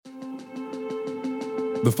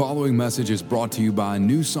The following message is brought to you by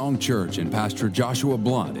New Song Church and Pastor Joshua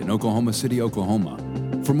Blunt in Oklahoma City, Oklahoma.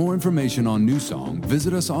 For more information on New Song,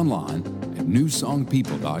 visit us online at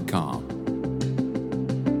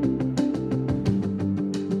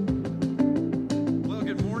newsongpeople.com. Well,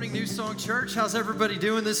 good morning, New Song Church. How's everybody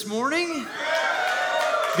doing this morning?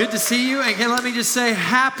 Good to see you. And let me just say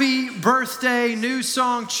happy birthday, New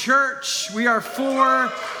Song Church. We are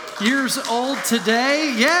 4 years old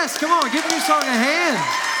today. Yes, come on, give New Song a hand.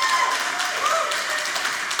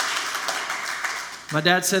 My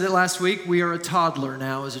dad said it last week. We are a toddler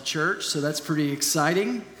now as a church, so that's pretty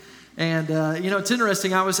exciting. And it's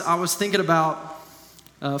interesting. I was thinking about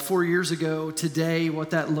 4 years ago today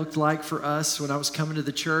what that looked like for us when I was coming to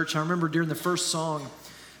the church. I remember during the first song.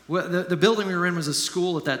 Well, the building we were in was a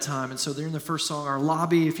school at that time, and so during the first song, our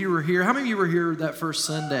lobby, if you were here, how many of you were here that first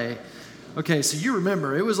Sunday? Okay, so you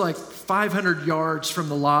remember, it was like 500 yards from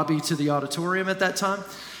the lobby to the auditorium at that time.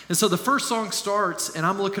 And so the first song starts, and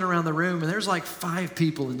I'm looking around the room, and there's like 5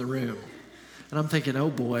 people in the room. And I'm thinking, oh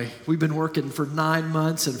boy, we've been working for 9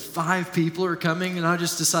 months, and 5 people are coming, and I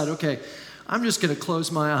just decided, okay, I'm just going to close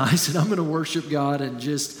my eyes, and I'm going to worship God and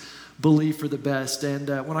just believe for the best. And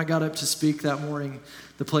when I got up to speak that morning,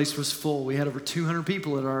 the place was full. We had over 200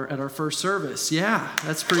 people at our first service. Yeah,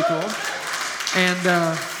 that's pretty cool.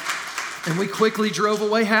 And we quickly drove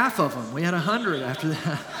away half of them. We had 100 after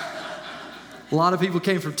that. A lot of people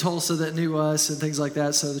came from Tulsa that knew us and things like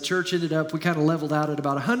that. So the church ended up, we kind of leveled out at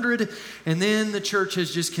about 100. And then the church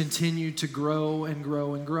has just continued to grow and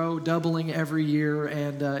grow and grow, doubling every year.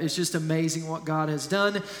 And it's just amazing what God has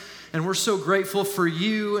done. And we're so grateful for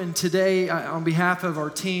you. And today, on behalf of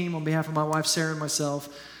our team, on behalf of my wife, Sarah, and myself,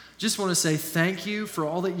 just want to say thank you for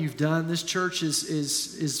all that you've done. This church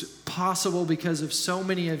is possible because of so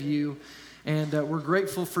many of you. And we're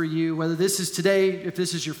grateful for you. Whether this is today, if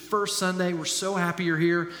this is your first Sunday, we're so happy you're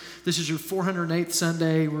here. This is your 408th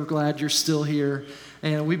Sunday. We're glad you're still here.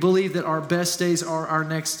 And we believe that our best days are our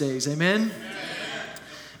next days. Amen? Amen.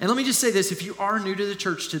 And let me just say this, if you are new to the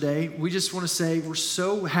church today, we just want to say we're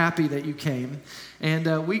so happy that you came.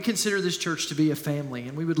 And we consider this church to be a family,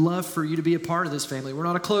 and we would love for you to be a part of this family. We're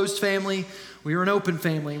not a closed family, we are an open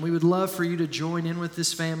family, and we would love for you to join in with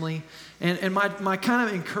this family. And my kind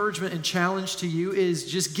of encouragement and challenge to you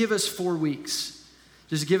is just give us 4 weeks.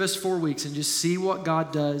 Just give us 4 weeks and just see what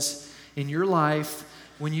God does in your life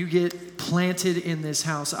when you get planted in this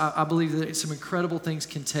house. I believe that some incredible things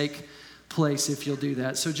can take place if you'll do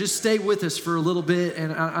that. So just stay with us for a little bit,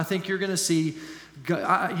 and I think you're going to see.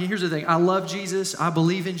 Here's the thing. I love Jesus, I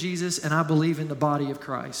believe in Jesus, and I believe in the body of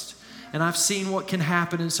Christ. And I've seen what can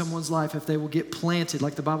happen in someone's life if they will get planted,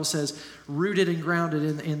 like the Bible says, rooted and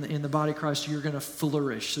grounded in the body of Christ. You're going to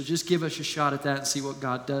flourish. So just give us a shot at that and see what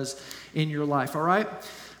God does in your life, all right?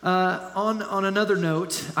 On another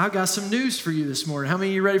note, I've got some news for you this morning. How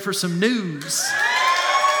many of you ready for some news?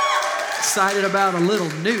 Excited about a little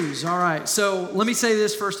news. All right, so let me say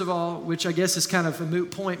this first of all, which I guess is kind of a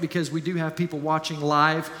moot point because we do have people watching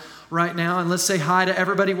live right now. And let's say hi to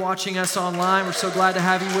everybody watching us online. We're so glad to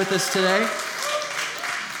have you with us today.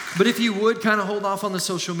 But if you would kind of hold off on the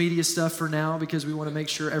social media stuff for now because we want to make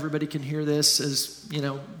sure everybody can hear this as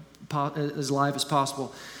live as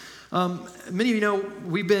possible. Many of you know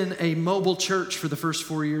we've been a mobile church for the first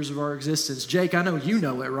 4 years of our existence. Jake, I know you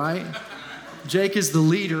know it, right? Jake is the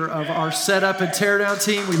leader of our setup and tear down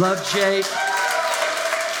team. We love Jake.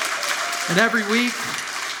 And every week,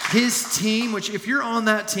 his team, which if you're on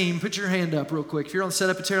that team, put your hand up real quick. If you're on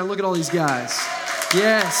setup and tear down, look at all these guys.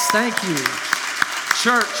 Yes, thank you.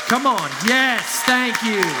 Church, come on. Yes, thank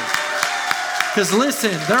you. Because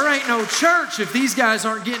listen, there ain't no church if these guys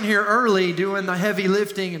aren't getting here early doing the heavy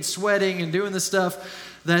lifting and sweating and doing the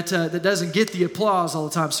stuff that doesn't get the applause all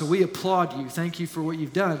the time. So we applaud you. Thank you for what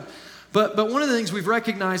you've done. But one of the things we've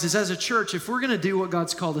recognized is as a church, if we're going to do what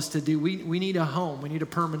God's called us to do, we need a home. We need a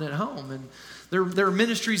permanent home. And there are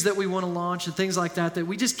ministries that we want to launch and things like that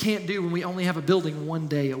we just can't do when we only have a building 1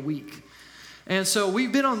 day a week. And so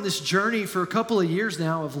we've been on this journey for a couple of years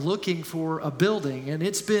now of looking for a building. And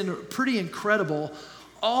it's been pretty incredible,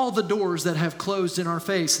 all the doors that have closed in our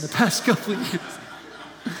face in the past couple of years.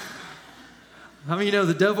 How many of you know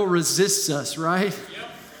the devil resists us, right? Yep.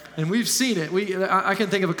 And we've seen it. I can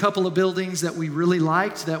think of a couple of buildings that we really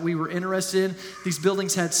liked, that we were interested in. These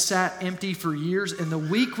buildings had sat empty for years. And the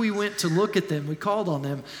week we went to look at them, we called on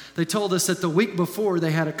them. They told us that the week before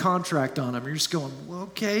they had a contract on them. You're just going, well,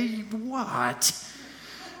 okay, what?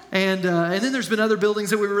 And then there's been other buildings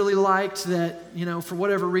that we really liked that, for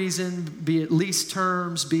whatever reason, be it lease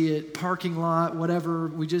terms, be it parking lot, whatever,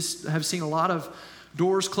 we just have seen a lot of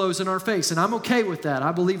doors close in our face. And I'm okay with that.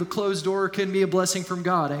 I believe a closed door can be a blessing from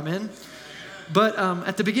God. Amen? But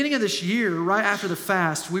at the beginning of this year, right after the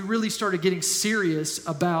fast, we really started getting serious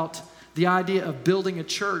about the idea of building a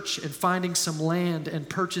church and finding some land and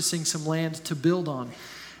purchasing some land to build on.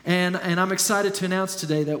 And I'm excited to announce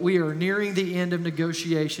today that we are nearing the end of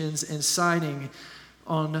negotiations and signing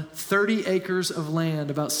on 30 acres of land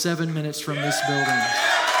about 7 minutes from this building.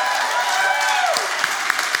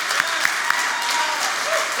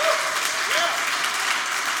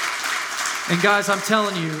 And guys, I'm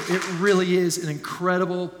telling you, it really is an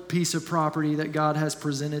incredible piece of property that God has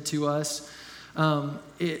presented to us.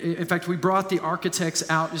 In fact, we brought the architects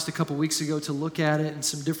out just a couple weeks ago to look at it, and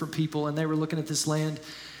some different people, and they were looking at this land,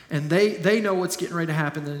 and they know what's getting ready to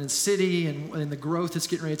happen in the city and the growth that's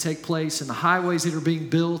getting ready to take place and the highways that are being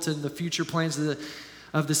built and the future plans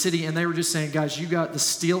of the city. And they were just saying, guys, you got the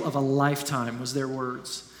steal of a lifetime, was their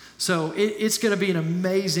words. So it's going to be an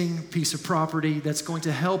amazing piece of property that's going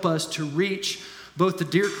to help us to reach both the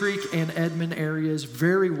Deer Creek and Edmond areas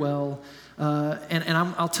very well.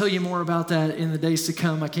 I'll tell you more about that in the days to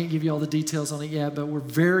come. I can't give you all the details on it yet, but we're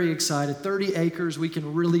very excited. 30 acres, we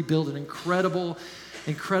can really build an incredible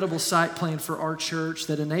site plan for our church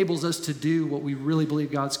that enables us to do what we really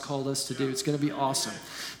believe God's called us to do. It's going to be awesome.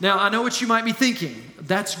 Now, I know what you might be thinking.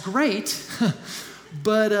 That's great,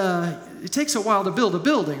 but it takes a while to build a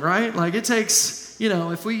building, right? Like it takes,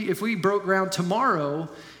 if we broke ground tomorrow,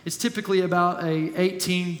 it's typically about a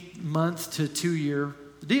 18-month to 2-year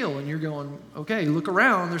deal. And you're going, okay, look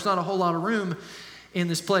around. There's not a whole lot of room in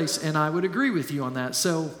this place. And I would agree with you on that.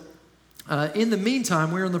 So in the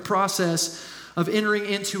meantime, we're in the process of entering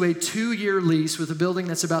into a 2-year lease with a building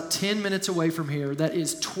that's about 10 minutes away from here that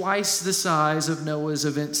is twice the size of Noah's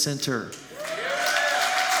Event Center.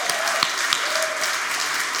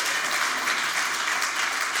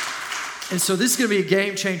 And so this is going to be a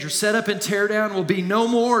game changer. Setup and tear down will be no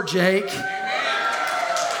more, Jake.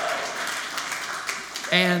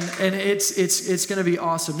 And it's going to be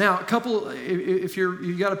awesome. Now, a couple, if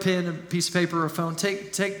you got a pen, a piece of paper, or a phone,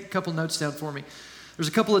 take a couple notes down for me. There's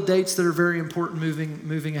a couple of dates that are very important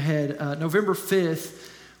moving ahead. November 5th,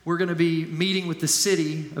 we're going to be meeting with the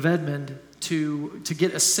city of Edmond to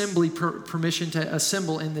get assembly permission to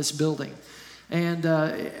assemble in this building. And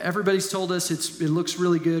everybody's told us it looks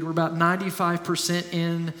really good. We're about 95%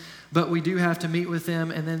 in, but we do have to meet with them,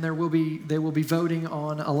 and then they will be voting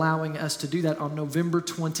on allowing us to do that on November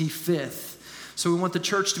 25th. So we want the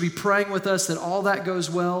church to be praying with us that all that goes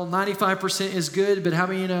well. 95% is good, but how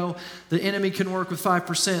many of you know the enemy can work with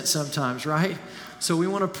 5% sometimes, right? So we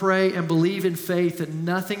want to pray and believe in faith that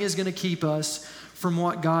nothing is going to keep us from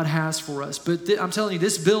what God has for us. But I'm telling you,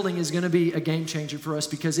 this building is going to be a game changer for us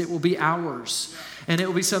because it will be ours. And it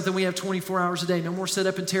will be something we have 24 hours a day. No more set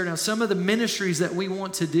up and tear down. Some of the ministries that we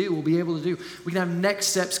want to do, we'll be able to do. We can have Next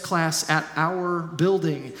Steps class at our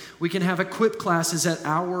building. We can have Equip classes at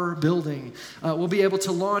our building. We'll be able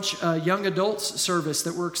to launch a young adults service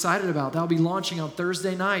that we're excited about. That'll be launching on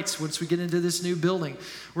Thursday nights once we get into this new building.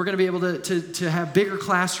 We're going to be able to have bigger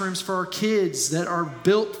classrooms for our kids that are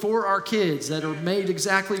built for our kids, that are made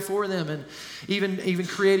exactly for them, and even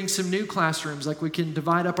creating some new classrooms. Like we can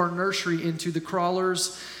divide up our nursery into the crawlers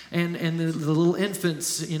and the little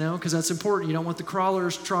infants, because that's important. You don't want the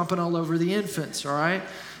crawlers tromping all over the infants, all right?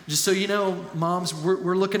 Just so you know, moms,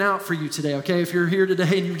 we're looking out for you today, okay? If you're here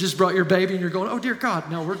today and you just brought your baby and you're going, oh, dear God,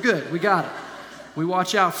 no, we're good. We got it. We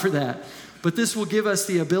watch out for that. But this will give us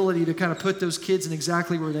the ability to kind of put those kids in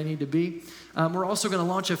exactly where they need to be. We're also going to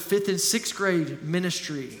launch a 5th and 6th grade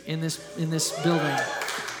ministry in this building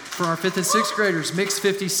for our 5th and 6th graders. Mix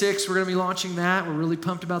 56, we're going to be launching that. We're really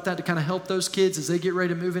pumped about that to kind of help those kids as they get ready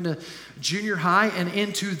to move into junior high and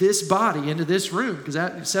into this body, into this room, because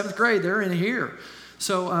at 7th grade, they're in here.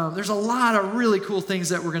 So there's a lot of really cool things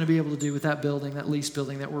that we're going to be able to do with that building, that lease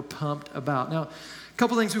building, that we're pumped about. Now, a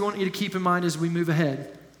couple things we want you to keep in mind as we move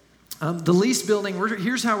ahead. The lease building,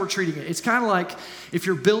 here's how we're treating it. It's kind of like if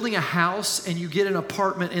you're building a house and you get an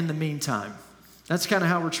apartment in the meantime. That's kind of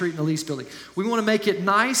how we're treating the lease building. We want to make it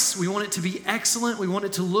nice. We want it to be excellent. We want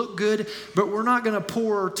it to look good. But we're not going to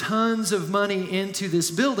pour tons of money into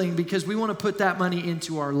this building because we want to put that money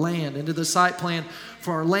into our land, into the site plan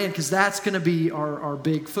for our land, because that's going to be our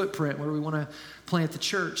big footprint where we want to plant the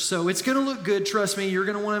church. So it's going to look good. Trust me. You're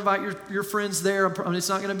going to want to invite your friends there. It's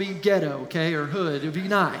not going to be ghetto, okay, or hood. It'll be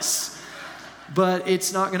nice. But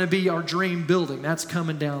it's not going to be our dream building. That's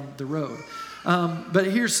coming down the road. But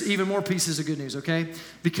here's even more pieces of good news, okay?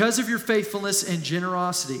 Because of your faithfulness and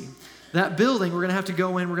generosity, that building, we're going to have to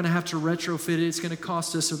go in, we're going to have to retrofit it. It's going to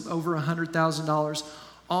cost us over $100,000.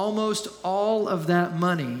 Almost all of that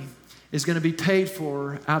money is going to be paid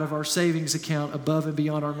for out of our savings account above and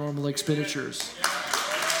beyond our normal expenditures.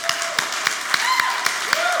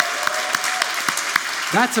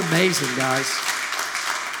 That's amazing, guys.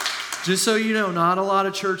 Just so you know, not a lot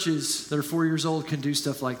of churches that are 4 years old can do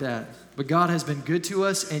stuff like that. But God has been good to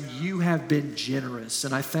us, and you have been generous.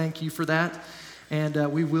 And I thank you for that.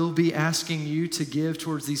 And we will be asking you to give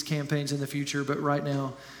towards these campaigns in the future. But right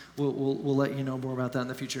now, we'll let you know more about that in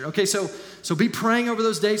the future. Okay, so be praying over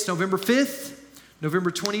those dates, November 5th,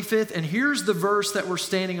 November 25th. And here's the verse that we're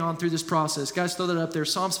standing on through this process. Guys, throw that up there.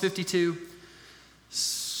 Psalms 52.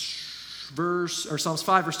 Psalms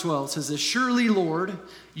 5, verse 12 says this: Surely, Lord,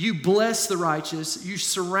 you bless the righteous. You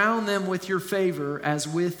surround them with your favor as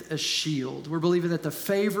with a shield. We're believing that the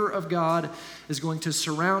favor of God is going to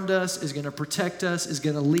surround us, is going to protect us, is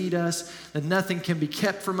going to lead us, that nothing can be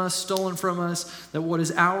kept from us, stolen from us, that what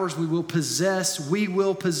is ours we will possess. We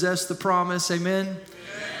will possess the promise. Amen? Amen.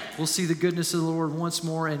 We'll see the goodness of the Lord once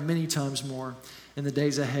more and many times more in the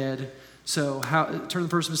days ahead. So turn to the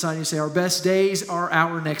person beside you and say, our best days are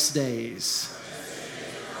our next days.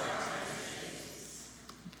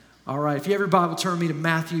 All right, if you have your Bible, turn me to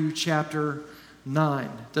Matthew chapter 9.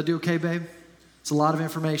 Does that do okay, babe? It's a lot of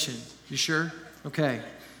information. You sure? Okay.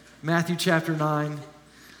 Matthew chapter 9.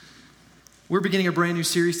 We're beginning a brand new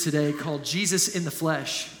series today called Jesus in the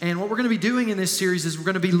Flesh. And what we're going to be doing in this series is we're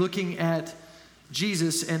going to be looking at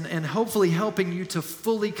Jesus and hopefully helping you to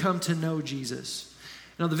fully come to know Jesus.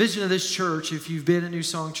 Now, the vision of this church, if you've been at New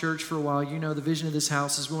Song Church for a while, you know the vision of this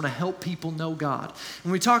house is we want to help people know God.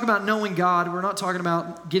 When we talk about knowing God, we're not talking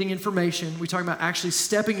about getting information. We're talking about actually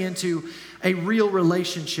stepping into a real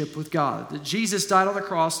relationship with God. That Jesus died on the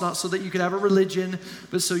cross, not so that you could have a religion,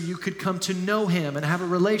 but so you could come to know Him and have a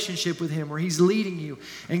relationship with Him where He's leading you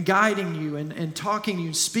and guiding you and talking to you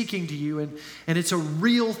and speaking to you. And it's a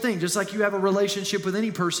real thing. Just like you have a relationship with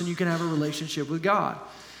any person, you can have a relationship with God.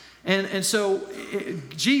 And so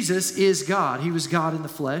Jesus is God. He was God in the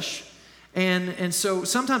flesh. And so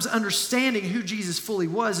sometimes understanding who Jesus fully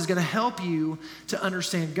was is going to help you to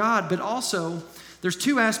understand God. But also, there's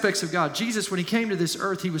two aspects of God. Jesus, when He came to this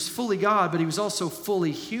earth, He was fully God, but He was also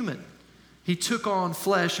fully human. He took on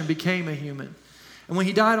flesh and became a human. And when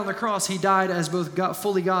He died on the cross, He died as both God,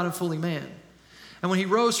 fully God and fully man. And when He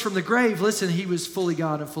rose from the grave, listen, He was fully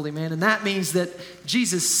God and fully man. And that means that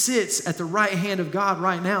Jesus sits at the right hand of God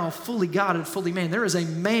right now, fully God and fully man. There is a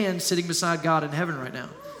man sitting beside God in heaven right now,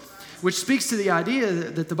 which speaks to the idea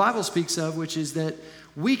that the Bible speaks of, which is that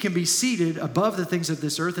we can be seated above the things of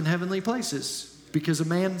this earth in heavenly places. Because a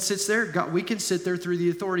man sits there, God, we can sit there through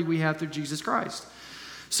the authority we have through Jesus Christ.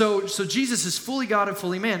 So Jesus is fully God and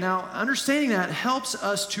fully man. Now, understanding that helps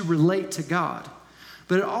us to relate to God.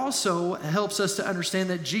 But it also helps us to understand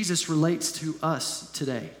that Jesus relates to us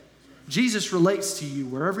today. Jesus relates to you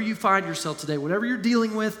wherever you find yourself today, whatever you're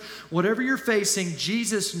dealing with, whatever you're facing.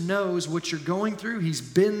 Jesus knows what you're going through. He's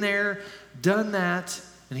been there, done that,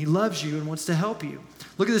 and He loves you and wants to help you.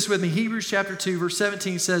 Look at this with me. Hebrews chapter 2, verse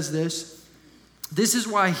 17 says this. This is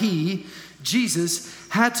why He, Jesus,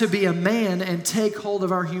 had to be a man and take hold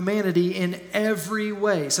of our humanity in every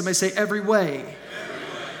way. Somebody say every way.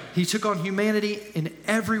 He took on humanity in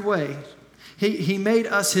every way. He made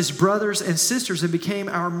us His brothers and sisters and became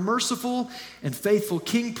our merciful and faithful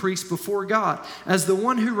king priest before God. As the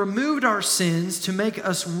one who removed our sins to make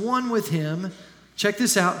us one with Him, check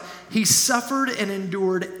this out, He suffered and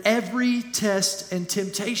endured every test and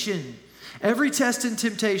temptation. Every test and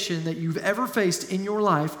temptation that you've ever faced in your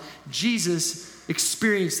life, Jesus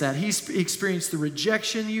experienced that. He experienced the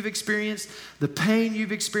rejection you've experienced, the pain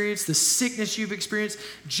you've experienced, the sickness you've experienced.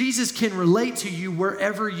 Jesus can relate to you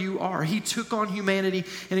wherever you are. He took on humanity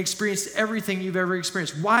and experienced everything you've ever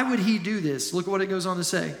experienced. Why would He do this? Look at what it goes on to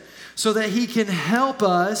say. So that He can help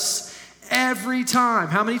us every time.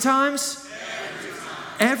 How many times?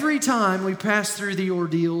 Every time we pass through the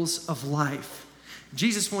ordeals of life.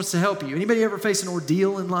 Jesus wants to help you. Anybody ever face an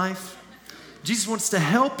ordeal in life? Jesus wants to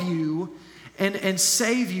help you and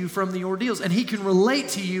save you from the ordeals. And He can relate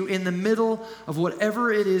to you in the middle of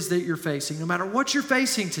whatever it is that you're facing. No matter what you're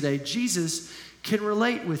facing today, Jesus can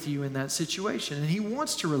relate with you in that situation. And He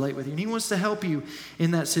wants to relate with you. And He wants to help you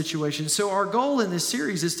in that situation. So our goal in this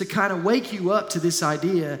series is to kind of wake you up to this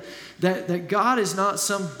idea that God is not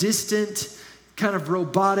some distant, kind of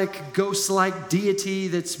robotic, ghost-like deity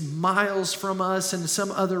that's miles from us in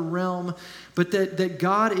some other realm, but that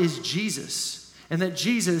God is Jesus. And that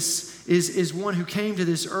Jesus is one who came to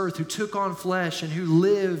this earth, who took on flesh and who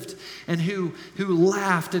lived and who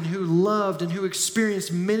laughed and who loved and who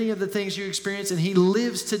experienced many of the things you experienced. And He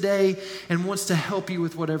lives today and wants to help you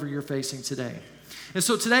with whatever you're facing today. And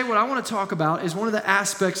so today what I want to talk about is one of the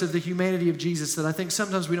aspects of the humanity of Jesus that I think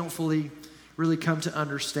sometimes we don't fully really come to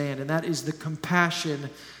understand, and that is the compassion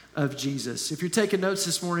of Jesus. If you're taking notes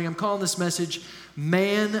this morning, I'm calling this message,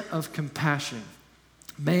 Man of Compassion.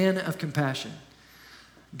 Man of Compassion.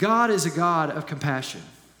 God is a God of compassion.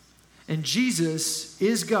 And Jesus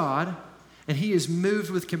is God, and he is moved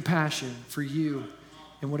with compassion for you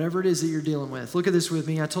and whatever it is that you're dealing with. Look at this with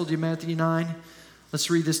me. I told you Matthew 9. Let's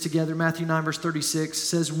read this together. Matthew 9, verse 36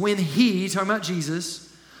 says, when he, talking about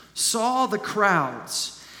Jesus, saw the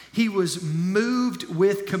crowds, he was moved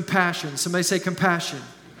with compassion. Somebody say compassion.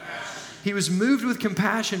 He was moved with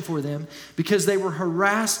compassion for them because they were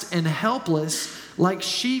harassed and helpless like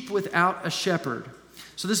sheep without a shepherd.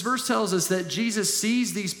 So this verse tells us that Jesus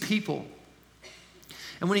sees these people.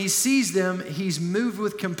 And when he sees them, he's moved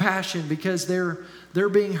with compassion because they're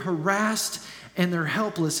being harassed and they're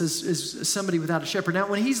helpless as somebody without a shepherd. Now,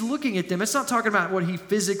 when he's looking at them, it's not talking about what he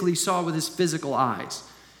physically saw with his physical eyes.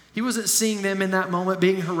 He wasn't seeing them in that moment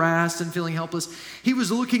being harassed and feeling helpless. He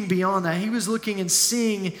was looking beyond that. He was looking and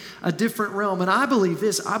seeing a different realm. And I believe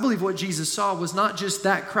this. I believe what Jesus saw was not just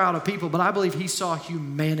that crowd of people, but I believe he saw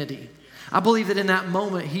humanity. I believe that in that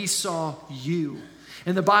moment, he saw you.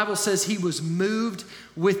 And the Bible says he was moved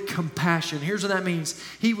with compassion. Here's what that means.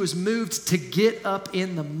 He was moved to get up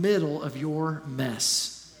in the middle of your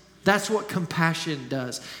mess. That's what compassion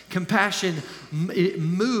does. Compassion, it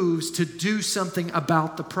moves to do something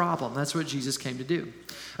about the problem. That's what Jesus came to do.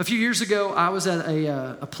 A few years ago, I was at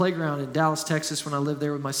a playground in Dallas, Texas when I lived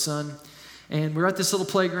there with my son. And we were at this little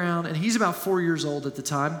playground, and he's about 4 years old at the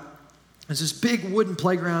time. There's this big wooden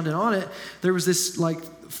playground, and on it, there was this like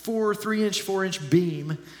 4-inch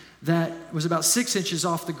beam that was about 6 inches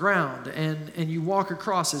off the ground. And you walk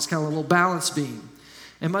across it. It's kind of a little balance beam.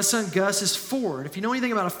 And my son Gus is 4. And if you know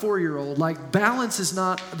anything about a 4-year-old, like balance is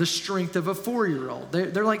not the strength of a 4-year-old.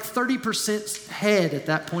 They're like 30% head at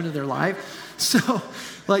that point of their life. So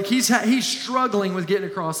like he's struggling with getting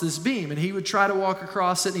across this beam. And he would try to walk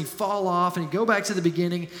across it and he'd fall off and he'd go back to the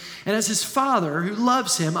beginning. And as his father who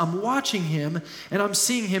loves him, I'm watching him and I'm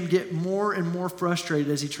seeing him get more and more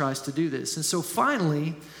frustrated as he tries to do this. And so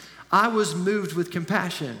finally, I was moved with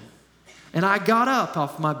compassion. And I got up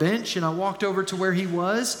off my bench and I walked over to where he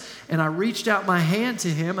was and I reached out my hand to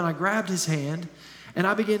him and I grabbed his hand and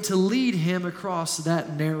I began to lead him across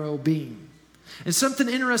that narrow beam. And something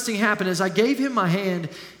interesting happened as I gave him my hand.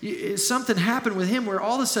 Something happened with him where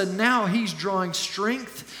all of a sudden now he's drawing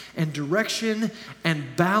strength and direction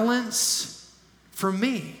and balance from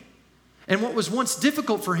me. And what was once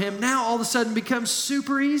difficult for him now all of a sudden becomes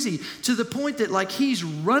super easy to the point that like he's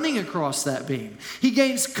running across that beam. He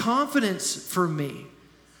gains confidence from me.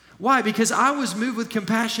 Why? Because I was moved with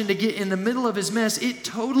compassion to get in the middle of his mess. It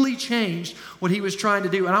totally changed what he was trying to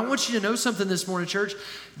do. And I want you to know something this morning, church.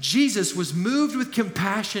 Jesus was moved with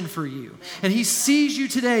compassion for you. And he sees you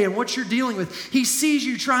today and what you're dealing with. He sees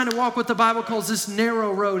you trying to walk what the Bible calls this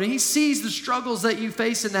narrow road. And he sees the struggles that you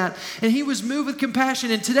face in that. And he was moved with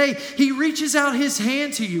compassion. And today he reaches out his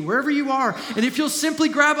hand to you wherever you are. And if you'll simply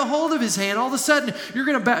grab a hold of his hand, all of a sudden you're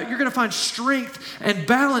going to find strength and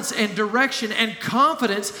balance and direction and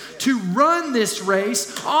confidence to run this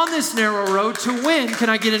race on this narrow road to win. Can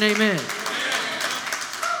I get an amen?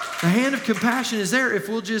 The hand of compassion is there if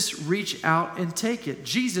we'll just reach out and take it.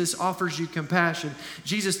 Jesus offers you compassion.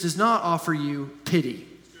 Jesus does not offer you pity.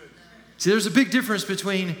 See, there's a big difference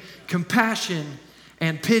between compassion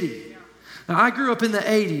and pity. Now, I grew up in the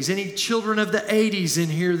 80s. Any children of the 80s in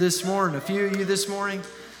here this morning? A few of you this morning?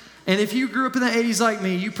 And if you grew up in the 80s like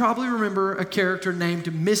me, you probably remember a character named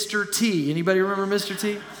Mr. T. Anybody remember Mr.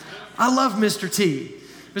 T? I love Mr. T.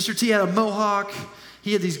 Mr. T had a mohawk.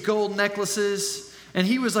 He had these gold necklaces. And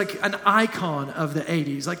he was like an icon of the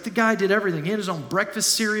 80s. Like the guy did everything. He had his own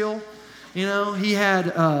breakfast cereal. You know, he had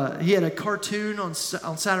a cartoon on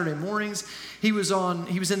Saturday mornings. He was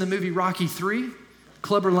in the movie Rocky III,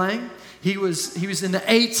 Clubber Lang. He was in the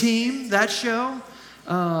A-Team, that show.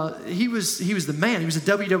 He was the man. He was a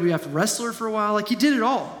WWF wrestler for a while. Like he did it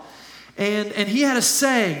all. And he had a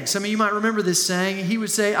saying. Some of you might remember this saying. He would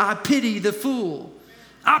say, "I pity the fool.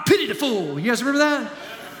 I pity the fool." You guys remember that?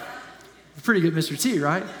 Pretty good Mr. T,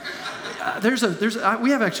 right? We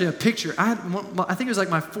have actually a picture. I think it was like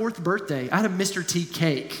my 4th birthday. I had a Mr. T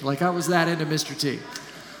cake. Like I was that into Mr. T.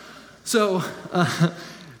 So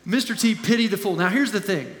Mr. T, pity the fool. Now here's the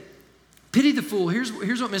thing. Pity the fool. Here's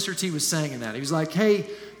what Mr. T was saying in that. He was like, hey,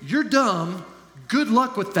 you're dumb. Good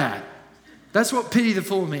luck with that. That's what pity the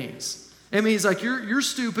fool means. It means like you're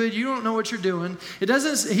stupid. You don't know what you're doing. He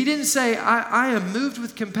didn't say, I am moved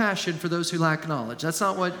with compassion for those who lack knowledge. That's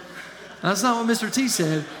not what That's not what Mr. T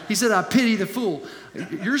said. He said, I pity the fool.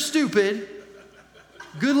 You're stupid.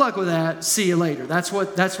 Good luck with that. See you later. That's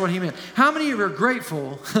what he meant. How many of you are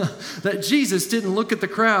grateful that Jesus didn't look at the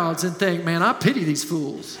crowds and think, man, I pity these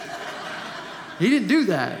fools? He didn't do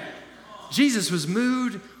that. Jesus was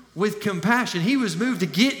moved with compassion. He was moved to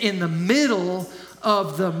get in the middle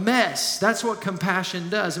of the mess. That's what compassion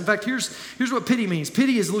does. In fact, here's what pity means.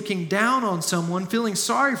 Pity is looking down on someone, feeling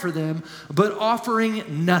sorry for them, but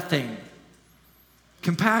offering nothing.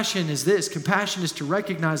 Compassion is this. Compassion is to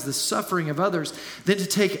recognize the suffering of others, then to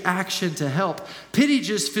take action to help. Pity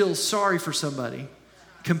just feels sorry for somebody.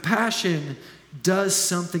 Compassion does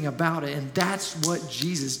something about it, and that's what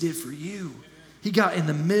Jesus did for you. He got in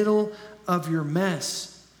the middle of your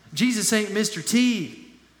mess. Jesus ain't Mr. T.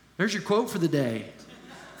 There's your quote for the day.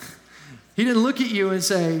 He didn't look at you and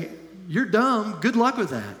say, you're dumb, good luck with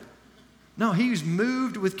that. No, he's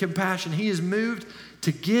moved with compassion. He is moved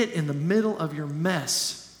to get in the middle of your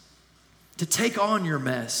mess, to take on your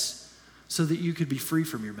mess so that you could be free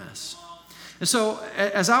from your mess. And so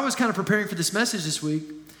as I was kind of preparing for this message this week,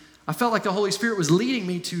 I felt like the Holy Spirit was leading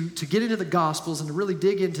me to get into the Gospels and to really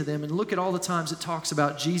dig into them and look at all the times it talks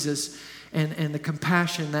about Jesus and the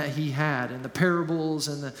compassion that he had and the parables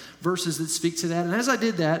and the verses that speak to that. And as I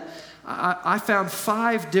did that, I found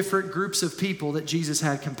 5 different groups of people that Jesus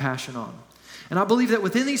had compassion on. And I believe that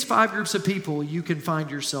within these 5 groups of people, you can find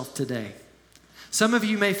yourself today. Some of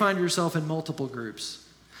you may find yourself in multiple groups.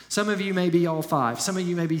 Some of you may be all 5. Some of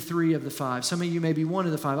you may be 3 of the 5. Some of you may be 1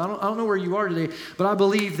 of the 5. I don't know where you are today, but I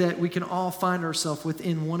believe that we can all find ourselves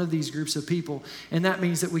within one of these groups of people. And that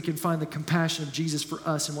means that we can find the compassion of Jesus for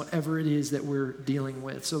us in whatever it is that we're dealing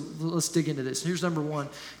with. So let's dig into this. Here's number 1.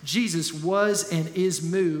 Jesus was and is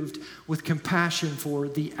moved with compassion for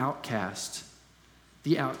the outcast.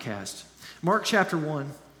 The outcast. Mark chapter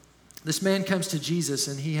 1, this man comes to Jesus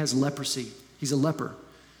and he has leprosy. He's a leper.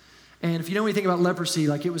 And if you know anything about leprosy,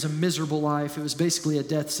 like it was a miserable life. It was basically a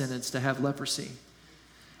death sentence to have leprosy.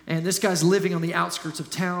 And this guy's living on the outskirts of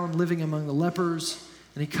town, living among the lepers.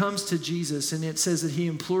 And he comes to Jesus, and it says that he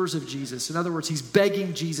implores of Jesus. In other words, he's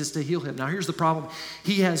begging Jesus to heal him. Now, here's the problem.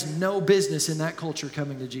 He has no business in that culture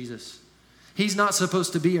coming to Jesus. He's not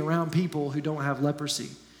supposed to be around people who don't have leprosy.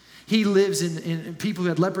 He lives in people who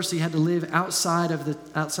had leprosy had to live outside of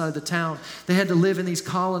the town. They had to live in these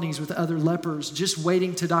colonies with other lepers just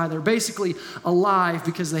waiting to die. They're basically alive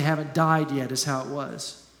because they haven't died yet is how it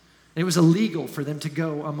was. And it was illegal for them to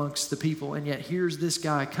go amongst the people. And yet here's this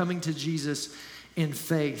guy coming to Jesus in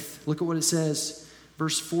faith. Look at what it says,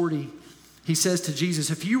 verse 40. He says to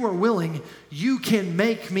Jesus, if you are willing, you can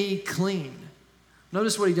make me clean.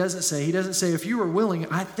 Notice what he doesn't say. He doesn't say, if you are willing,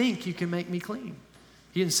 I think you can make me clean.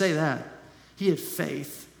 He didn't say that. He had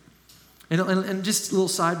faith. And just a little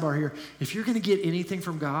sidebar here. If you're going to get anything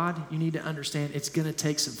from God, you need to understand it's going to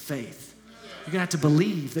take some faith. You're going to have to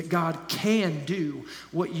believe that God can do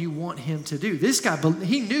what you want him to do. This guy,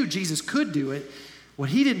 he knew Jesus could do it. What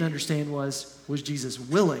he didn't understand was Jesus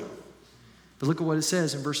willing? But look at what it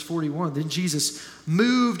says in verse 41. Then Jesus,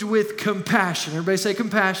 moved with compassion. Everybody say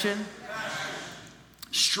compassion.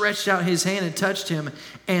 Stretched out his hand and touched him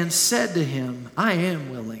and said to him, I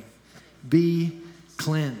am willing, be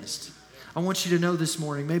cleansed. I want you to know this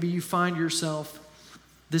morning, maybe you find yourself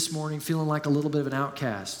this morning feeling like a little bit of an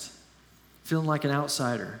outcast, feeling like an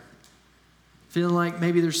outsider, feeling like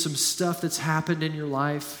maybe there's some stuff that's happened in your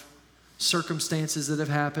life, circumstances that have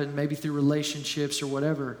happened, maybe through relationships or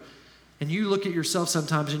whatever, and you look at yourself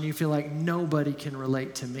sometimes and you feel like nobody can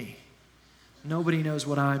relate to me. Nobody knows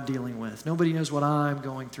what I'm dealing with. Nobody knows what I'm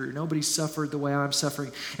going through. Nobody suffered the way I'm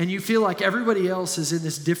suffering. And you feel like everybody else is in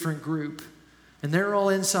this different group. And they're all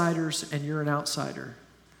insiders and you're an outsider.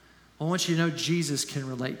 I want you to know Jesus can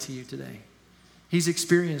relate to you today. He's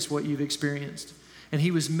experienced what you've experienced. And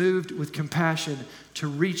he was moved with compassion to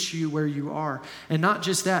reach you where you are. And not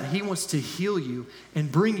just that, he wants to heal you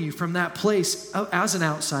and bring you from that place as an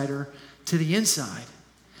outsider to the inside.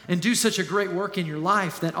 And do such a great work in your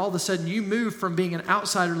life that all of a sudden you move from being an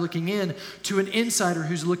outsider looking in to an insider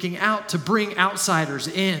who's looking out to bring outsiders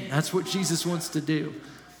in. That's what Jesus wants to do.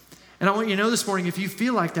 And I want you to know this morning, if you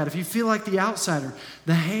feel like that, if you feel like the outsider,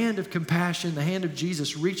 the hand of compassion, the hand of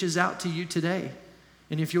Jesus reaches out to you today.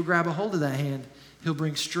 And if you'll grab a hold of that hand, he'll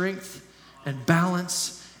bring strength and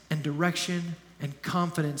balance and direction and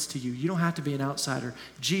confidence to you. You don't have to be an outsider.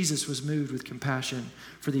 Jesus was moved with compassion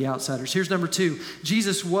for the outsiders. Here's number 2.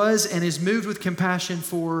 Jesus was and is moved with compassion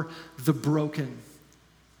for the broken.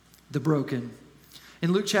 The broken.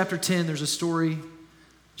 In Luke chapter 10, there's a story.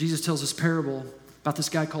 Jesus tells this parable about this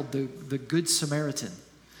guy called the Good Samaritan.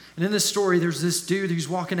 And in this story, there's this dude who's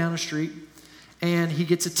walking down a street, and he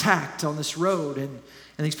gets attacked on this road, and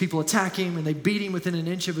these people attack him, and they beat him within an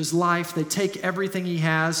inch of his life. They take everything he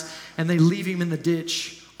has, and they leave him in the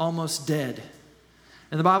ditch, almost dead.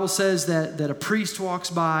 And the Bible says that a priest walks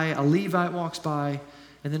by, a Levite walks by,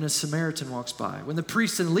 and then a Samaritan walks by. When the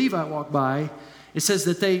priest and Levite walk by, it says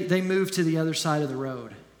that they move to the other side of the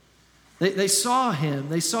road. They saw him.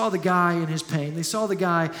 They saw the guy in his pain. They saw the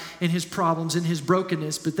guy in his problems, in his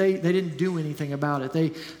brokenness, but they didn't do anything about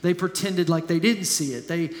it. They pretended like they didn't see it.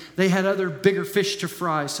 They had other bigger fish to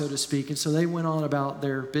fry, so to speak, and so they went on about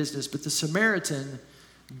their business. But the Samaritan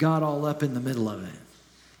got all up in the middle of it.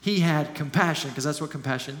 He had compassion, because that's what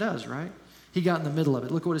compassion does, right? He got in the middle of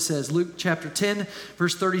it. Look what it says. Luke chapter 10,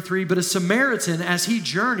 verse 33. But a Samaritan, as he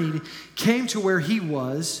journeyed, came to where he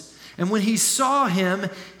was. And when he saw him,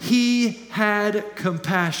 he had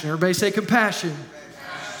compassion. Everybody say compassion.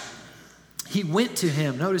 He went to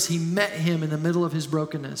him. Notice he met him in the middle of his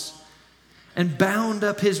brokenness and bound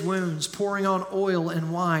up his wounds, pouring on oil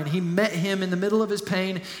and wine. He met him in the middle of his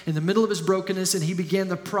pain, in the middle of his brokenness, and he began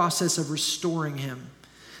the process of restoring him.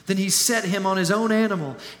 Then he set him on his own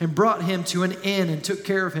animal and brought him to an inn and took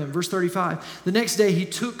care of him. Verse 35, the next day he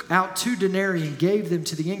took out 2 denarii and gave them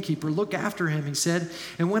to the innkeeper. Look after him, he said,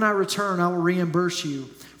 and when I return, I will reimburse you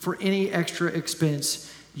for any extra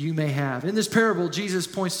expense you may have. In this parable, Jesus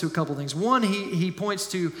points to a couple things. One, he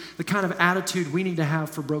points to the kind of attitude we need to have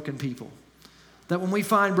for broken people. That when we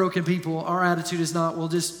find broken people, our attitude is not, we'll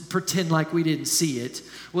just pretend like we didn't see it.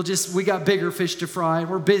 We got bigger fish to fry, and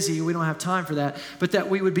we're busy, we don't have time for that. But that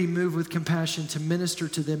we would be moved with compassion to minister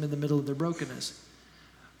to them in the middle of their brokenness.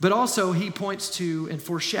 But also, he points to and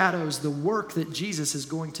foreshadows the work that Jesus is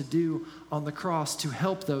going to do on the cross to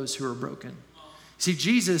help those who are broken. See,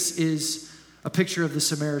 Jesus is a picture of the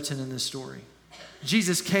Samaritan in this story.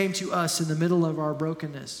 Jesus came to us in the middle of our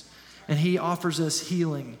brokenness. And he offers us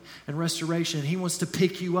healing and restoration. He wants to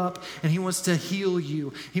pick you up and he wants to heal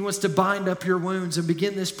you. He wants to bind up your wounds and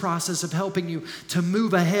begin this process of helping you to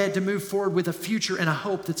move ahead, to move forward with a future and a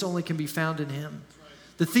hope that's only can be found in him.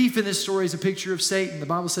 The thief in this story is a picture of Satan. The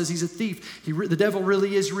Bible says he's a thief. The devil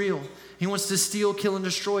really is real. He wants to steal, kill, and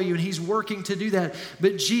destroy you, and he's working to do that.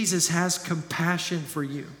 But Jesus has compassion for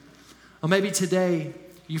you. Or maybe today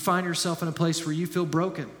you find yourself in a place where you feel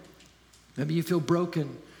broken. Maybe you feel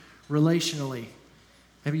broken relationally.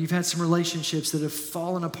 Maybe you've had some relationships that have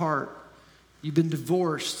fallen apart. You've been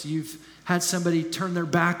divorced. You've had somebody turn their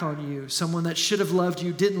back on you. Someone that should have loved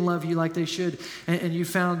you didn't love you like they should. And you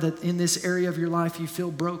found that in this area of your life you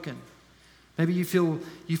feel broken. Maybe you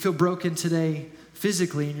feel broken today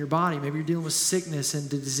physically in your body. Maybe you're dealing with sickness and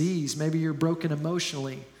disease. Maybe you're broken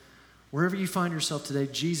emotionally. Wherever you find yourself today,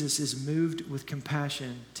 Jesus is moved with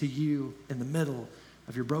compassion to you in the middle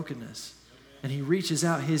of your brokenness. And he reaches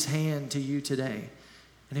out his hand to you today.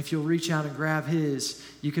 And if you'll reach out and grab his,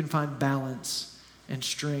 you can find balance and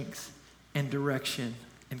strength and direction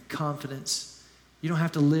and confidence. You don't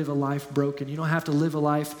have to live a life broken. You don't have to live a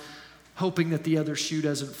life hoping that the other shoe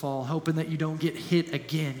doesn't fall, hoping that you don't get hit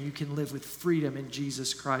again. You can live with freedom in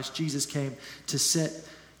Jesus Christ. Jesus came to set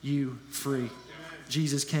you free.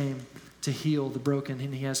 Jesus came to heal the broken,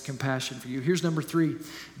 and he has compassion for you. Here's number 3.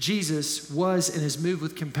 Jesus was and is moved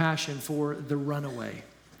with compassion for the runaway.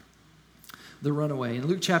 The runaway. In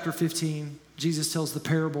Luke chapter 15, Jesus tells the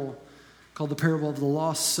parable called the parable of the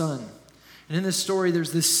lost son. And in this story,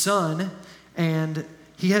 there's this son, and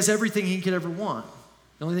he has everything he could ever want.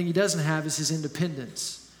 The only thing he doesn't have is his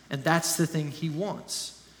independence, and that's the thing he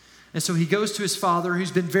wants. And so he goes to his father,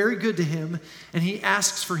 who's been very good to him, and he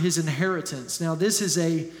asks for his inheritance. Now, this is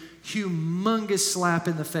a humongous slap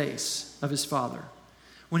in the face of his father.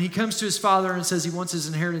 When he comes to his father and says he wants his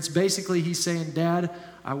inheritance, basically he's saying, Dad,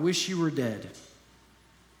 I wish you were dead.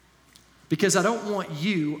 Because I don't want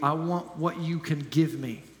you, I want what you can give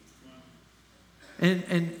me.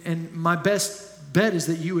 And my best bet is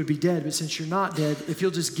that you would be dead, but since you're not dead, if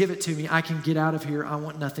you'll just give it to me, I can get out of here. I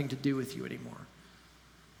want nothing to do with you anymore.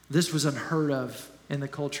 This was unheard of in the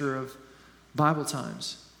culture of Bible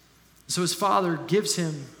times. So his father gives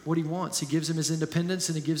him what he wants. He gives him his independence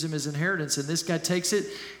and he gives him his inheritance. And this guy takes it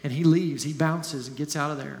and he leaves. He bounces and gets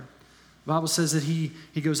out of there. The Bible says that he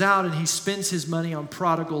goes out and he spends his money on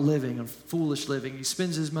prodigal living, on foolish living. He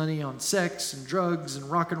spends his money on sex and drugs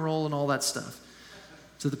and rock and roll and all that stuff.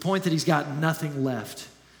 To the point that he's got nothing left.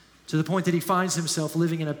 To the point that he finds himself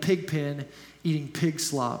living in a pig pen eating pig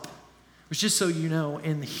slop. Which, just so you know,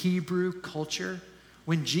 in Hebrew culture,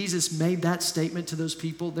 when Jesus made that statement to those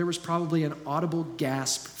people, there was probably an audible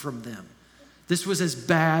gasp from them. This was as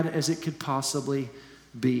bad as it could possibly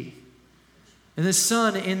be. And this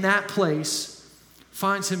son in that place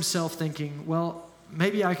finds himself thinking, well,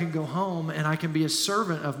 maybe I can go home and I can be a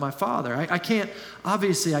servant of my father. I can't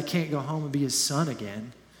go home and be his son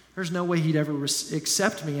again. There's no way he'd ever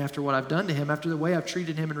accept me after what I've done to him, after the way I've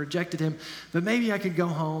treated him and rejected him. But maybe I could go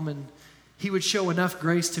home and he would show enough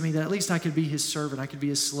grace to me that at least I could be his servant, I could be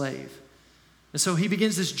his slave. And so he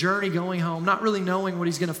begins this journey going home, not really knowing what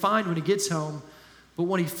he's going to find when he gets home, but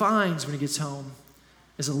what he finds when he gets home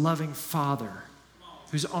is a loving father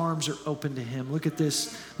whose arms are open to him. Look at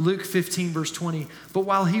this, Luke 15, verse 20. But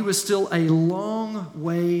while he was still a long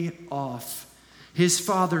way off, his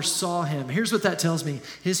father saw him. Here's what that tells me.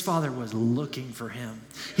 His father was looking for him.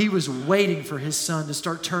 He was waiting for his son to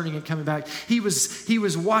start turning and coming back. He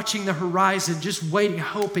was watching the horizon, just waiting,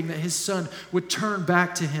 hoping that his son would turn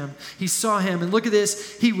back to him. He saw him, and look at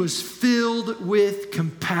this. He was filled with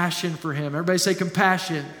compassion for him. Everybody say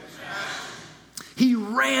compassion. He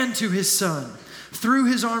ran to his son,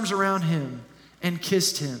 threw his arms around him, and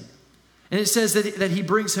kissed him. And it says that he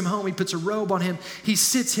brings him home. He puts a robe on him. He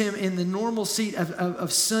sits him in the normal seat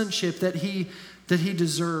of sonship that he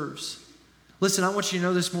deserves. Listen, I want you to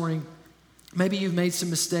know this morning, maybe you've made some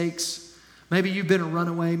mistakes. Maybe you've been a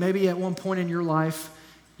runaway. Maybe at one point in your life,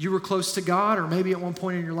 you were close to God, or maybe at one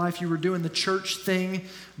point in your life you were doing the church thing,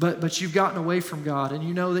 but you've gotten away from God, and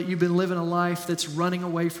you know that you've been living a life that's running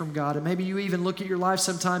away from God. And maybe you even look at your life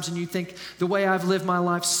sometimes and you think, the way I've lived my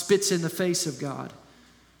life spits in the face of God.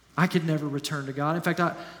 I could never return to God. In fact,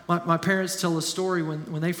 my parents tell a story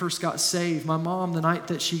when they first got saved. My mom, the night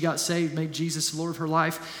that she got saved, made Jesus the Lord of her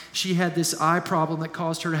life. She had this eye problem that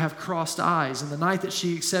caused her to have crossed eyes. And the night that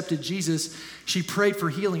she accepted Jesus, she prayed for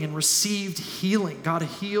healing and received healing. God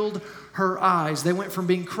healed her eyes. They went from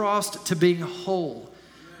being crossed to being whole.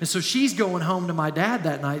 And so she's going home to my dad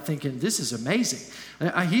that night thinking, this is amazing.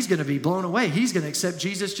 He's going to be blown away. He's going to accept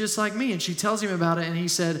Jesus just like me. And she tells him about it, and he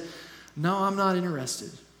said, no, I'm not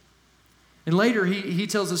interested. And later, he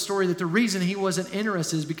tells a story that the reason he wasn't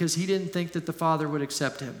interested is because he didn't think that the Father would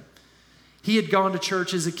accept him. He had gone to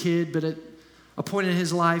church as a kid, but at a point in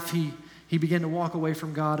his life, he began to walk away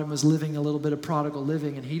from God and was living a little bit of prodigal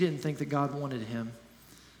living, and he didn't think that God wanted him.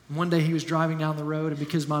 And one day, he was driving down the road, and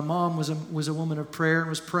because my mom was a woman of prayer and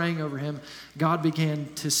was praying over him, God began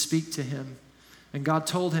to speak to him. And God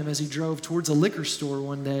told him as he drove towards a liquor store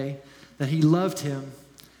one day that he loved him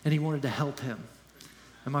and he wanted to help him.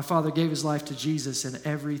 And my father gave his life to Jesus, and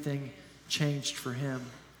everything changed for him.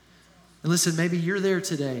 And listen, maybe you're there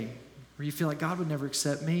today where you feel like God would never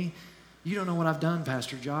accept me. You don't know what I've done,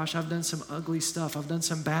 Pastor Josh. I've done some ugly stuff. I've done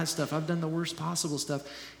some bad stuff. I've done the worst possible stuff.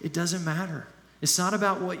 It doesn't matter. It's not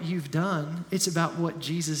about what you've done. It's about what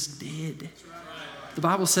Jesus did. The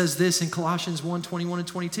Bible says this in Colossians 1:21 and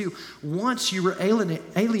 22. Once you were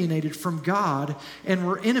alienated from God and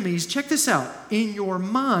were enemies, check this out, in your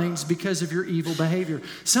minds because of your evil behavior.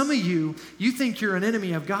 Some of you think you're an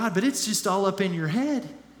enemy of God, but it's just all up in your head.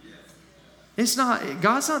 It's not,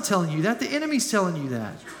 God's not telling you that. The enemy's telling you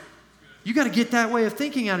that. You got to get that way of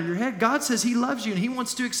thinking out of your head. God says he loves you and he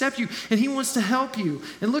wants to accept you and he wants to help you.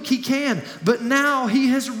 And look, he can, but now he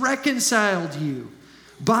has reconciled you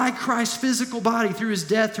by Christ's physical body through his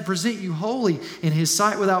death to present you holy in his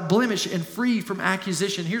sight without blemish and free from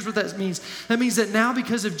accusation. Here's what that means. That means that now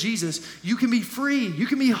because of Jesus, you can be free. You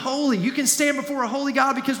can be holy. You can stand before a holy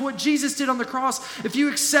God because what Jesus did on the cross, if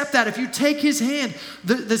you accept that, if you take his hand,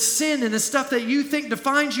 the sin and the stuff that you think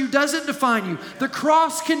defines you doesn't define you. The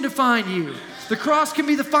cross can define you. The cross can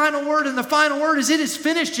be the final word, and the final word is it is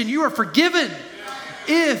finished and you are forgiven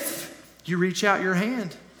if you reach out your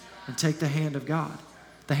hand and take the hand of God.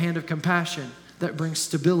 The hand of compassion that brings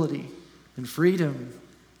stability and freedom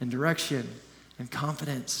and direction and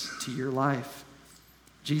confidence to your life.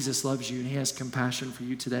 Jesus loves you and he has compassion for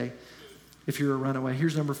you today if you're a runaway.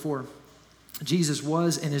 Here's number 4. Jesus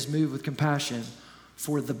was and is moved with compassion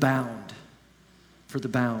for the bound. For the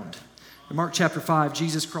bound. In Mark chapter 5,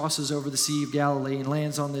 Jesus crosses over the Sea of Galilee and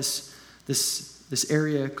lands on this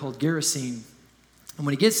area called Gerasene. And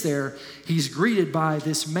when he gets there, he's greeted by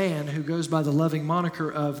this man who goes by the loving moniker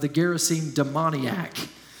of the Gerasene demoniac.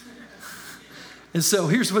 And so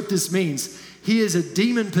here's what this means. He is a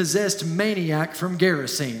demon-possessed maniac from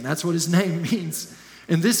Gerasene. That's what his name means.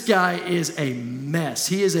 And this guy is a mess.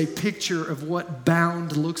 He is a picture of what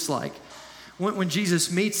bound looks like. When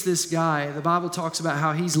Jesus meets this guy, the Bible talks about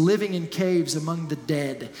how he's living in caves among the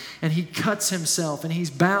dead, and he cuts himself, and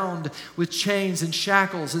he's bound with chains and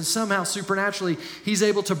shackles, and somehow supernaturally he's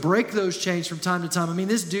able to break those chains from time to time. I mean,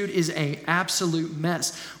 this dude is an absolute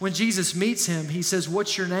mess. When Jesus meets him, he says,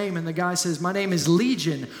 "What's your name?" And the guy says, "My name is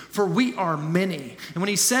Legion, for we are many." And when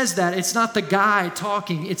he says that, it's not the guy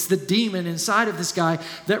talking, it's the demon inside of this guy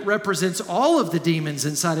that represents all of the demons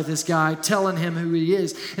inside of this guy, telling him who he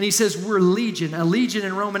is. And he says, "We're legion." A legion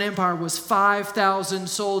in Roman Empire was 5,000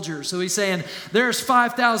 soldiers. So he's saying, there's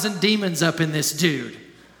 5,000 demons up in this dude.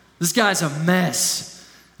 This guy's a mess.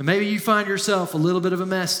 And maybe you find yourself a little bit of a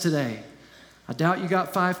mess today. I doubt you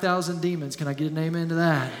got 5,000 demons. Can I get an amen to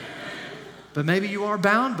that? But maybe you are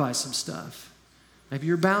bound by some stuff. Maybe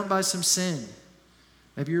you're bound by some sin.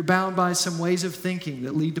 Maybe you're bound by some ways of thinking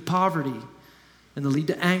that lead to poverty and that lead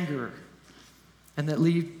to anger and that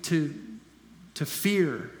lead to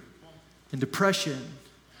fear and depression.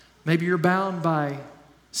 Maybe you're bound by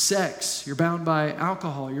sex. You're bound by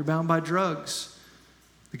alcohol. You're bound by drugs.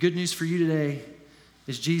 The good news for you today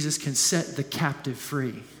is Jesus can set the captive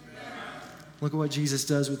free. Look at what Jesus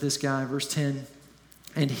does with this guy. Verse 10.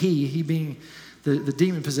 And he being the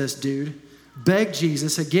demon-possessed dude, begged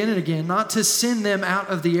Jesus again and again not to send them out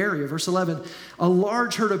of the area. Verse 11, a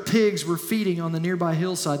large herd of pigs were feeding on the nearby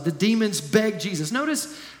hillside. The demons begged Jesus. Notice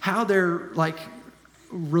how they're like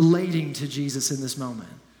relating to Jesus in this moment.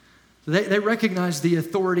 They recognize the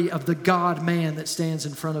authority of the God-man that stands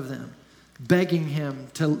in front of them, begging him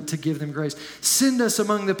to give them grace. Send us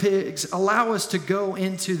among the pigs. Allow us to go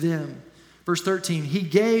into them. Verse 13, he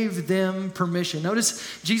gave them permission. Notice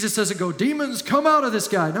Jesus doesn't go, demons, come out of this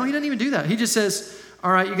guy. No, he doesn't even do that. He just says,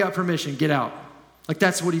 all right, you got permission, get out. Like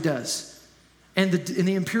that's what he does. And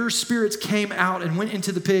the impure spirits came out and went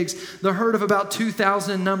into the pigs. The herd of about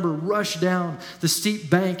 2,000 in number rushed down the steep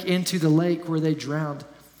bank into the lake where they drowned.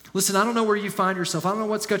 Listen, I don't know where you find yourself. I don't know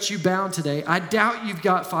what's got you bound today. I doubt you've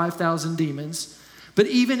got 5,000 demons. But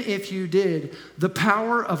even if you did, the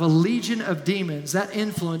power of a legion of demons, that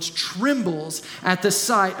influence trembles at the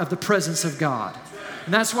sight of the presence of God.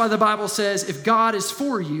 And that's why the Bible says, if God is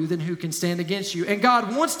for you, then who can stand against you? And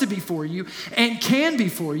God wants to be for you and can be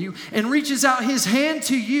for you and reaches out his hand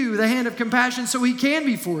to you, the hand of compassion, so he can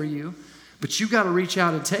be for you. But you got to reach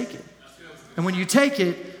out and take it. And when you take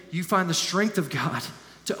it, you find the strength of God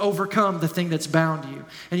to overcome the thing that's bound you.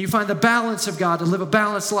 And you find the balance of God to live a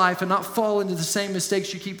balanced life and not fall into the same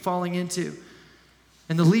mistakes you keep falling into.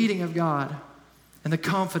 And the leading of God and the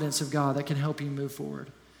confidence of God that can help you move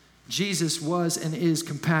forward. Jesus was and is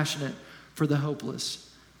compassionate for the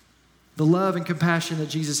hopeless. The love and compassion that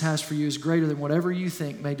Jesus has for you is greater than whatever you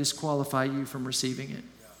think may disqualify you from receiving it.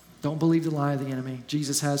 Don't believe the lie of the enemy.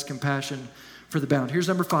 Jesus has compassion for the bound. Here's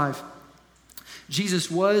number 5.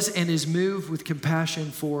 Jesus was and is moved with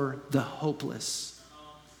compassion for the hopeless.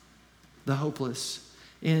 The hopeless.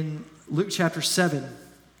 In Luke chapter 7,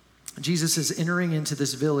 Jesus is entering into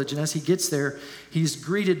this village, and as he gets there, he's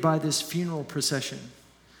greeted by this funeral procession.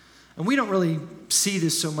 And we don't really see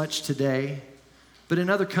this so much today, but in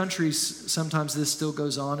other countries, sometimes this still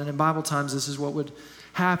goes on. And in Bible times, this is what would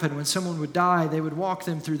happen. When someone would die, they would walk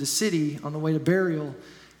them through the city on the way to burial,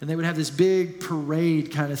 and they would have this big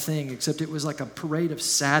parade kind of thing, except it was like a parade of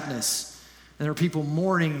sadness. And there were people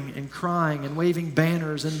mourning and crying and waving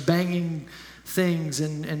banners and banging things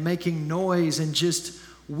and making noise and just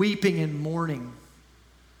weeping and mourning.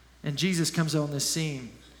 And Jesus comes on this scene.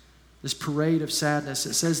 This parade of sadness.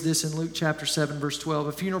 It says this in Luke chapter 7, verse 12.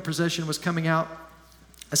 A funeral procession was coming out.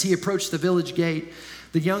 As he approached the village gate,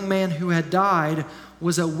 the young man who had died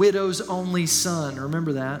was a widow's only son.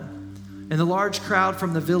 Remember that? And the large crowd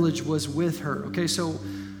from the village was with her. Okay, so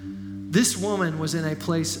this woman was in a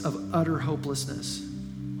place of utter hopelessness.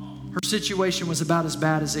 Her situation was about as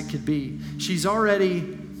bad as it could be. She's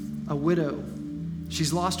already a widow.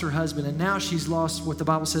 She's lost her husband, and now she's lost what the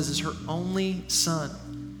Bible says is her only son.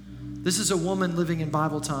 This is a woman living in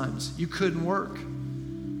Bible times. You couldn't work.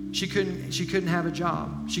 She couldn't have a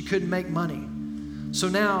job. She couldn't make money. So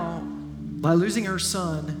now, by losing her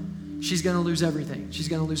son, she's going to lose everything. She's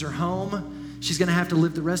going to lose her home. She's going to have to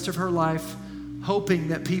live the rest of her life hoping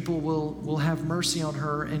that people will have mercy on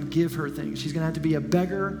her and give her things. She's going to have to be a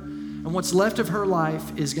beggar, and what's left of her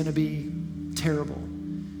life is going to be terrible.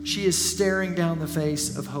 She is staring down the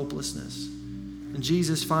face of hopelessness. And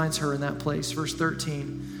Jesus finds her in that place. Verse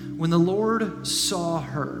 13. When the Lord saw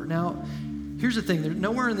her. Now, here's the thing.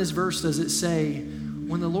 Nowhere in this verse does it say,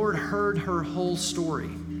 when the Lord heard her whole story.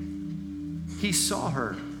 He saw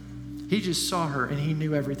her. He just saw her and he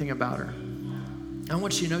knew everything about her. I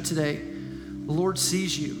want you to know today, the Lord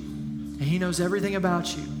sees you and he knows everything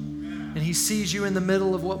about you. And he sees you in the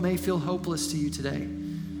middle of what may feel hopeless to you today.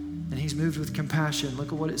 And he's moved with compassion. Look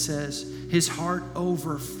at what it says. His heart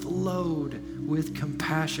overflowed with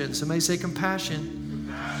compassion. Somebody say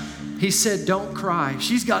compassion. He said, don't cry.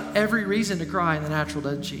 She's got every reason to cry in the natural,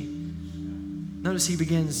 doesn't she? Notice he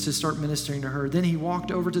begins to start ministering to her. Then he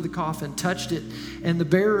walked over to the coffin, touched it, and the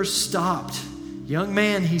bearer stopped. Young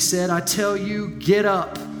man, he said, I tell you, get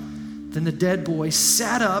up. Then the dead boy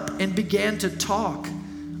sat up and began to talk.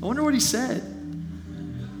 I wonder what he said.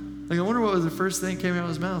 Like, I wonder what was the first thing that came out of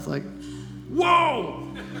his mouth. Like, whoa!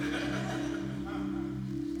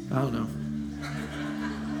 I don't know.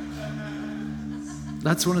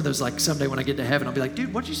 That's one of those, like, someday when I get to heaven, I'll be like,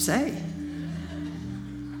 dude, what'd you say?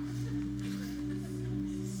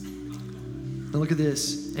 Now look at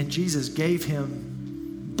this. And Jesus gave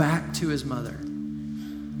him back to his mother.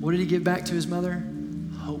 What did he give back to his mother?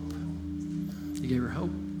 Hope. He gave her hope.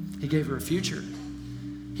 He gave her a future.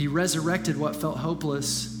 He resurrected what felt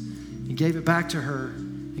hopeless and gave it back to her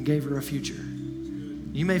and gave her a future.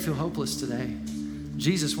 You may feel hopeless today.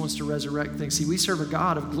 Jesus wants to resurrect things. See, we serve a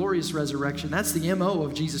God of glorious resurrection. That's the MO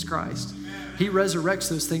of Jesus Christ. He resurrects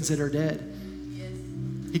those things that are dead.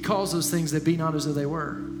 He calls those things that be not as though they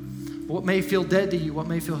were. What may feel dead to you, what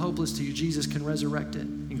may feel hopeless to you, Jesus can resurrect it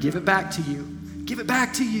and give it back to you. Give it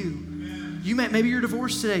back to you. Maybe you're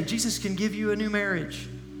divorced today. Jesus can give you a new marriage.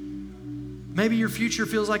 Maybe your future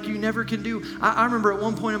feels like you never can do. I remember at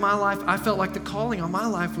one point in my life, I felt like the calling on my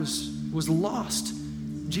life was lost.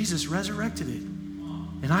 Jesus resurrected it.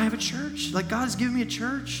 And I have a church. Like, God has given me a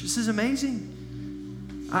church. This is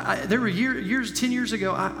amazing. There were years, 10 years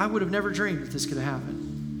ago, I would have never dreamed that this could have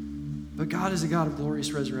happened. But God is a God of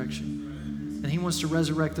glorious resurrection. And he wants to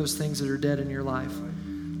resurrect those things that are dead in your life.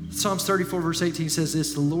 Psalms 34 verse 18 says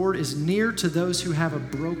this, the Lord is near to those who have a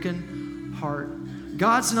broken heart.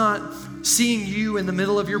 God's not seeing you in the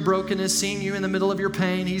middle of your brokenness, seeing you in the middle of your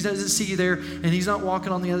pain. He doesn't see you there, and he's not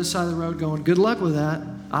walking on the other side of the road going, good luck with that.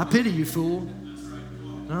 I pity you, fool.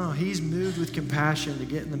 No, he's moved with compassion to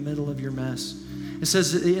get in the middle of your mess. It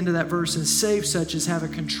says at the end of that verse, and save such as have a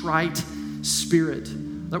contrite spirit.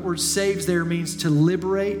 That word saves there means to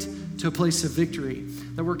liberate to a place of victory.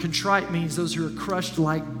 The word contrite means those who are crushed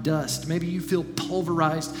like dust. Maybe you feel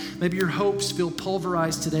pulverized. Maybe your hopes feel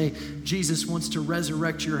pulverized today. Jesus wants to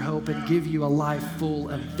resurrect your hope and give you a life full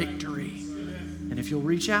of victory. And if you'll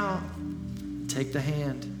reach out, take the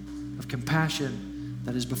hand of compassion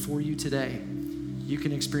that is before you today, you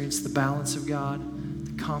can experience the balance of God,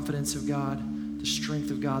 the confidence of God, the strength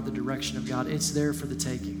of God, the direction of God. It's there for the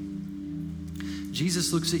taking.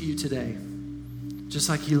 Jesus looks at you today, just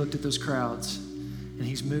like he looked at those crowds, and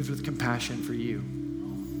he's moved with compassion for you,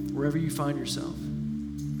 wherever you find yourself.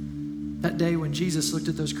 That day when Jesus looked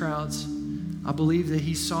at those crowds, I believe that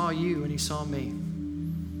he saw you and he saw me.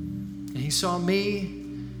 And he saw me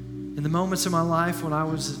in the moments of my life when I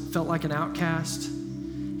felt like an outcast.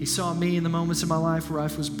 He saw me in the moments of my life where I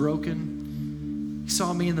was broken. He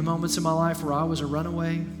saw me in the moments of my life where I was a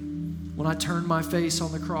runaway, when I turned my face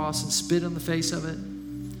on the cross and spit on the face of it.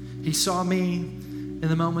 He saw me in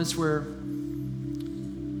the moments where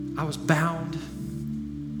I was bound,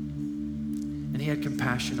 and he had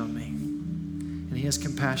compassion on me. And he has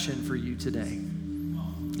compassion for you today.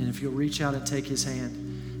 And if you'll reach out and take his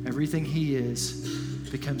hand, everything he is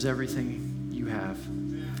becomes everything you have.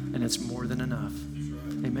 And it's more than enough.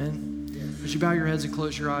 Amen? Would you bow your heads and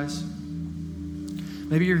close your eyes?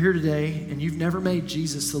 Maybe you're here today and you've never made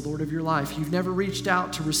Jesus the Lord of your life. You've never reached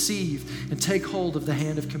out to receive and take hold of the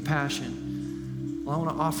hand of compassion. Well, I want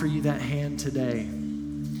to offer you that hand today.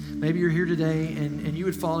 Maybe you're here today and you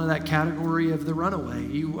would fall into that category of the runaway.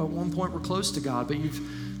 You at one point were close to God, but you've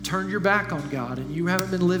turned your back on God and you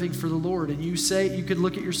haven't been living for the Lord. And you could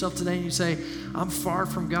look at yourself today and you say, I'm far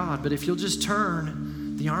from God. But if you'll just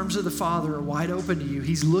turn, the arms of the Father are wide open to you.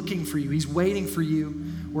 He's looking for you. He's waiting for you.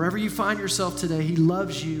 Wherever you find yourself today, he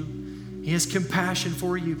loves you. He has compassion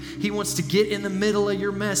for you. He wants to get in the middle of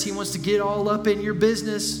your mess. He wants to get all up in your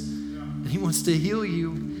business. And he wants to heal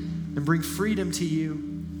you and bring freedom to you.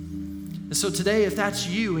 And so today, if that's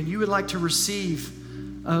you and you would like to receive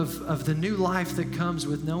of the new life that comes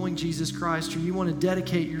with knowing Jesus Christ, or you want to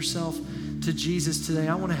dedicate yourself to Jesus today,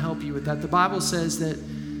 I want to help you with that. The Bible says that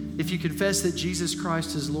if you confess that Jesus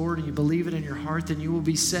Christ is Lord and you believe it in your heart, then you will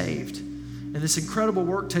be saved. And this incredible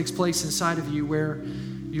work takes place inside of you where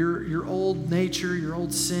your old nature, your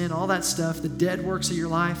old sin, all that stuff, the dead works of your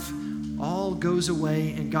life, all goes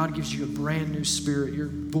away and God gives you a brand new spirit. You're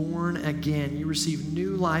born again. You receive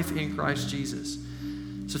new life in Christ Jesus.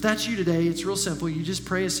 So if that's you today, it's real simple. You just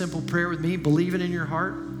pray a simple prayer with me. Believe it in your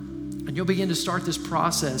heart. And you'll begin to start this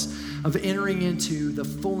process of entering into the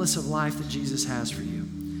fullness of life that Jesus has for you.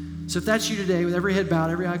 So if that's you today, with every head bowed,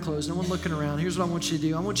 every eye closed, no one looking around, here's what I want you to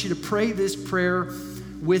do. I want you to pray this prayer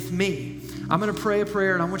with me. I'm going to pray a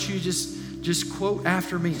prayer, and I want you to just quote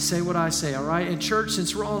after me. Say what I say, all right? And church,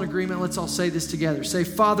 since we're all in agreement, let's all say this together. Say,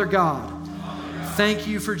 Father God, thank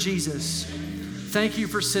you for Jesus. Thank you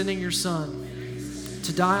for sending your son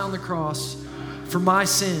to die on the cross for my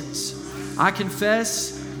sins. I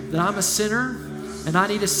confess that I'm a sinner and I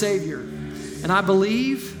need a Savior. And I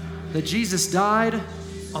believe that Jesus died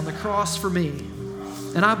on the cross for me.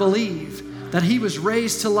 And I believe that he was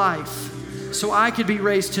raised to life so I could be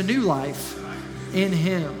raised to new life in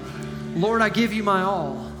him. Lord, I give you my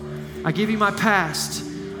all. I give you my past.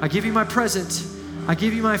 I give you my present. I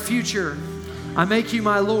give you my future. I make you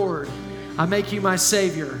my Lord. I make you my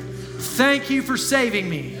Savior. Thank you for saving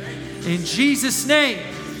me. In Jesus' name,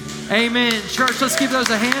 amen. Church, let's give those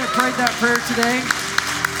a hand and pray that prayer today.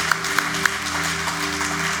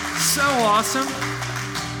 So awesome.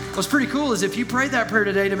 What's pretty cool is if you prayed that prayer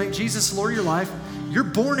today to make Jesus Lord of your life, you're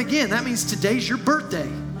born again. That means today's your birthday.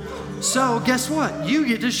 So guess what? You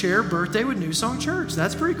get to share birthday with New Song Church.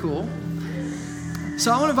 That's pretty cool.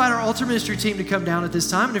 So I want to invite our altar ministry team to come down at this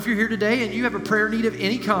time. And if you're here today and you have a prayer need of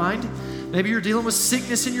any kind, maybe you're dealing with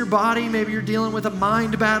sickness in your body, maybe you're dealing with a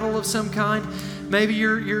mind battle of some kind, maybe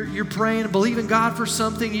you're praying and believing God for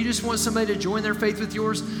something, you just want somebody to join their faith with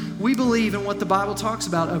yours. We believe in what the Bible talks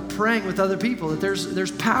about of praying with other people, that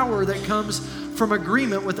there's power that comes from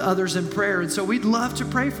agreement with others in prayer. And so we'd love to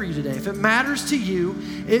pray for you today. If it matters to you,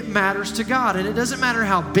 it matters to God. And it doesn't matter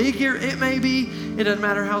how big it may be, it doesn't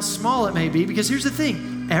matter how small it may be, because here's the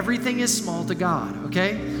thing, everything is small to God,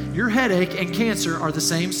 okay? Your headache and cancer are the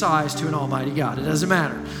same size to an almighty God. It doesn't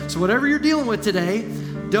matter. So whatever you're dealing with today,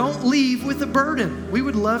 don't leave with a burden. We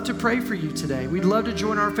would love to pray for you today. We'd love to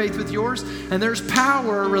join our faith with yours. And there's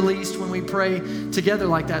power released when we pray together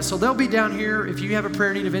like that. So they'll be down here if you have a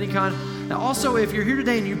prayer need of any kind. Now also, if you're here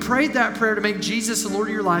today and you prayed that prayer to make Jesus the Lord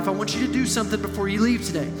of your life, I want you to do something before you leave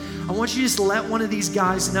today. I want you to just let one of these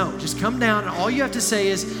guys know. Just come down and all you have to say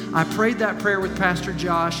is, I prayed that prayer with Pastor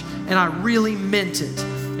Josh and I really meant it.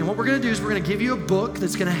 And what we're going to do is we're going to give you a book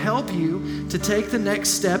that's going to help you to take the next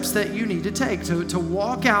steps that you need to take to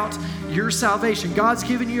walk out your salvation. God's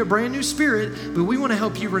given you a brand new spirit, but we want to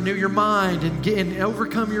help you renew your mind and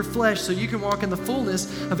overcome your flesh so you can walk in the fullness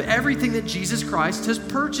of everything that Jesus Christ has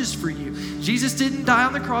purchased for you. Jesus didn't die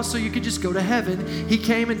on the cross so you could just go to heaven. He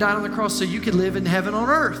came and died on the cross so you could live in heaven on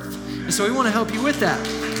earth. And so we want to help you with that.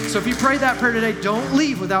 So if you prayed that prayer today, don't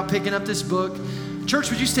leave without picking up this book. Church,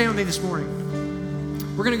 would you stand with me this morning?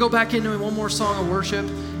 We're going to go back into one more song of worship.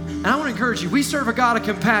 And I want to encourage you, we serve a God of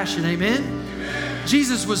compassion, amen? Amen?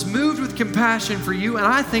 Jesus was moved with compassion for you, and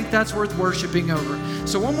I think that's worth worshiping over.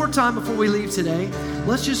 So one more time before we leave today,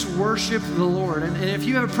 let's just worship the Lord. And if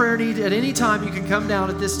you have a prayer need at any time, you can come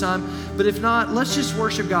down at this time. But if not, let's just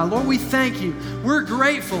worship God. Lord, we thank you. We're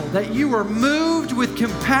grateful that you were moved with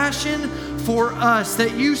compassion for us,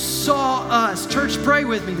 that you saw us. Church, pray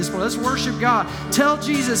with me this morning. Let's worship God. Tell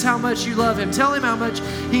Jesus how much you love him. Tell him how much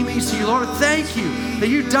he means to you. Lord, thank you that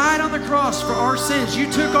you died on the cross for our sins.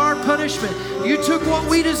 You took our punishment. You took what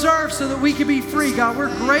we deserve so that we could be free. God, we're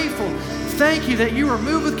grateful. Thank you that you are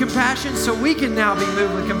moved with compassion so we can now be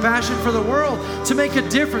moved with compassion for the world to make a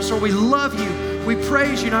difference. Lord, we love you. We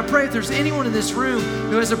praise you. And I pray if there's anyone in this room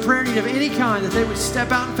who has a prayer need of any kind, that they would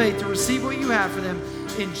step out in faith to receive what you have for them.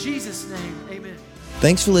 In Jesus' name, amen.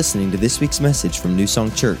 Thanks for listening to this week's message from New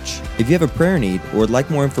Song Church. If you have a prayer need or would like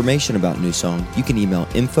more information about New Song, you can email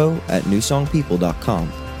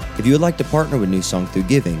info@newsongpeople.com. If you would like to partner with New Song through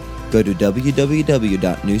giving, go to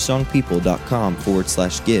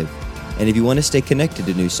www.newsongpeople.com/give. And if you want to stay connected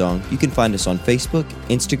to New Song, you can find us on Facebook,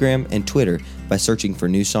 Instagram, and Twitter by searching for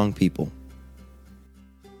New Song People.